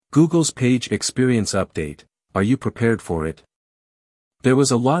Google's Page Experience Update, are you prepared for it? There was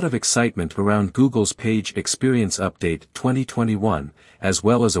a lot of excitement around Google's Page Experience Update 2021, as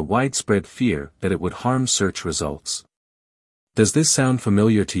well as a widespread fear that it would harm search results. Does this sound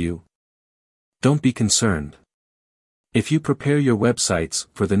familiar to you? Don't be concerned. If you prepare your websites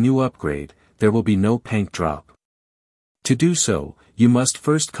for the new upgrade, there will be no pank drop. To do so, you must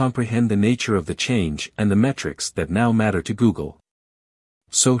first comprehend the nature of the change and the metrics that now matter to Google.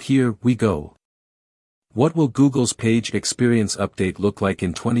 So here we go. What will Google's Page Experience Update look like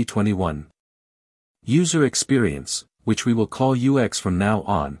in 2021? User experience, which we will call UX from now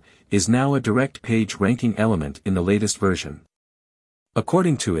on, is now a direct page ranking element in the latest version.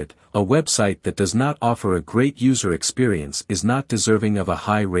 According to it, a website that does not offer a great user experience is not deserving of a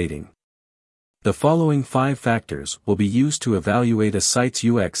high rating. The following 5 factors will be used to evaluate a site's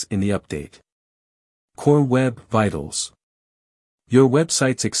UX in the update. Core Web Vitals. Your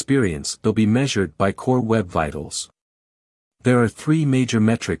website's experience will be measured by Core Web Vitals. There are 3 major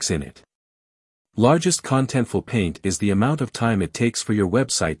metrics in it. Largest contentful paint is the amount of time it takes for your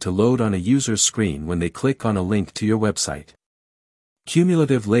website to load on a user's screen when they click on a link to your website.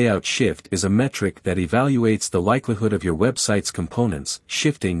 Cumulative layout shift is a metric that evaluates the likelihood of your website's components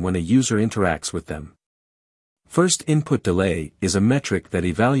shifting when a user interacts with them. First input delay is a metric that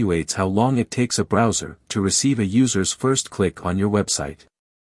evaluates how long it takes a browser to receive a user's first click on your website.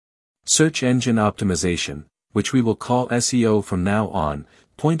 Search engine optimization, which we will call SEO from now on,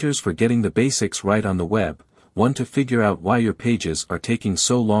 pointers for getting the basics right on the web. 1. To figure out why your pages are taking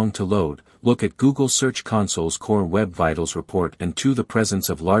so long to load, look at Google Search Console's Core Web Vitals report. And 2. The presence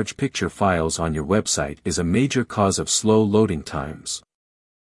of large picture files on your website is a major cause of slow loading times.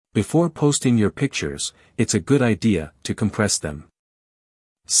 Before posting your pictures, it's a good idea to compress them.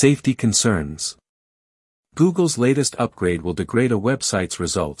 Safety concerns. Google's latest upgrade will degrade a website's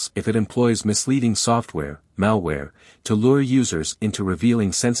results if it employs misleading software, malware, to lure users into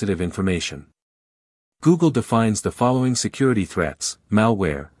revealing sensitive information. Google defines the following security threats: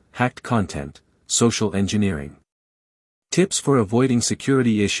 malware, hacked content, social engineering. Tips for avoiding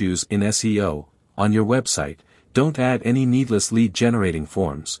security issues in SEO. On your website, don't add any needless lead-generating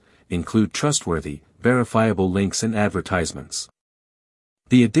forms. Include trustworthy, verifiable links and advertisements.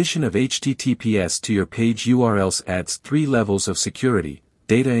 The addition of HTTPS to your page URLs adds 3 levels of security: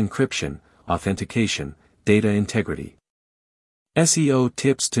 data encryption, authentication, data integrity. SEO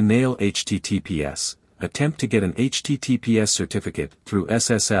tips to nail HTTPS. Attempt to get an HTTPS certificate through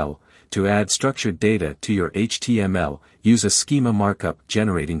SSL. To add structured data to your HTML, use a schema markup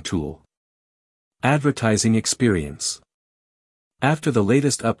generating tool. Advertising experience. After the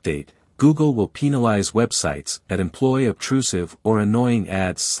latest update, Google will penalize websites that employ obtrusive or annoying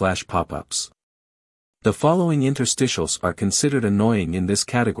ads/pop-ups. The following interstitials are considered annoying in this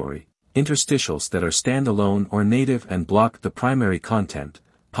category: interstitials that are standalone or native and block the primary content,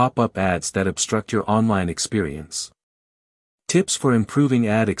 pop-up ads that obstruct your online experience. Tips for improving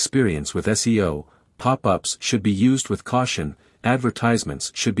ad experience with SEO: pop-ups should be used with caution,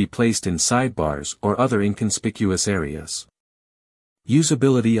 advertisements should be placed in sidebars or other inconspicuous areas.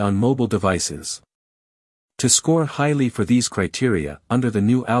 Usability on mobile devices. To score highly for these criteria, under the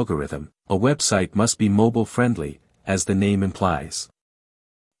new algorithm, a website must be mobile-friendly, as the name implies.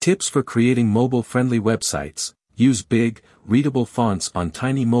 Tips for creating mobile-friendly websites: use big, readable fonts on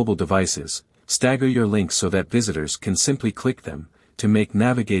tiny mobile devices, stagger your links so that visitors can simply click them. To make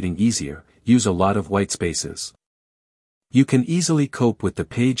navigating easier, use a lot of white spaces. You can easily cope with the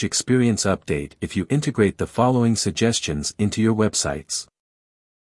Page Experience Update if you integrate the following suggestions into your websites.